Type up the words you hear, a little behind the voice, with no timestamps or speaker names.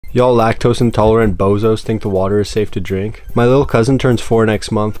Y'all lactose intolerant bozos think the water is safe to drink. My little cousin turns 4 next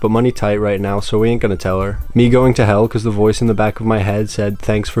month, but money tight right now, so we ain't gonna tell her. Me going to hell cause the voice in the back of my head said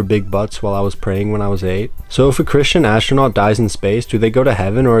thanks for big butts while I was praying when I was 8. So if a Christian astronaut dies in space, do they go to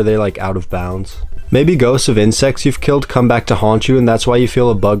heaven or are they like out of bounds? Maybe ghosts of insects you've killed come back to haunt you and that's why you feel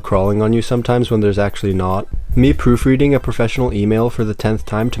a bug crawling on you sometimes when there's actually not. Me proofreading a professional email for the 10th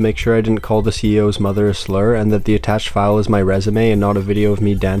time to make sure I didn't call the CEO's mother a slur and that the attached file is my resume and not a video of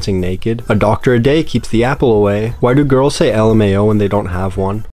me dancing naked. A doctor a day keeps the apple away. Why do girls say LMAO when they don't have one?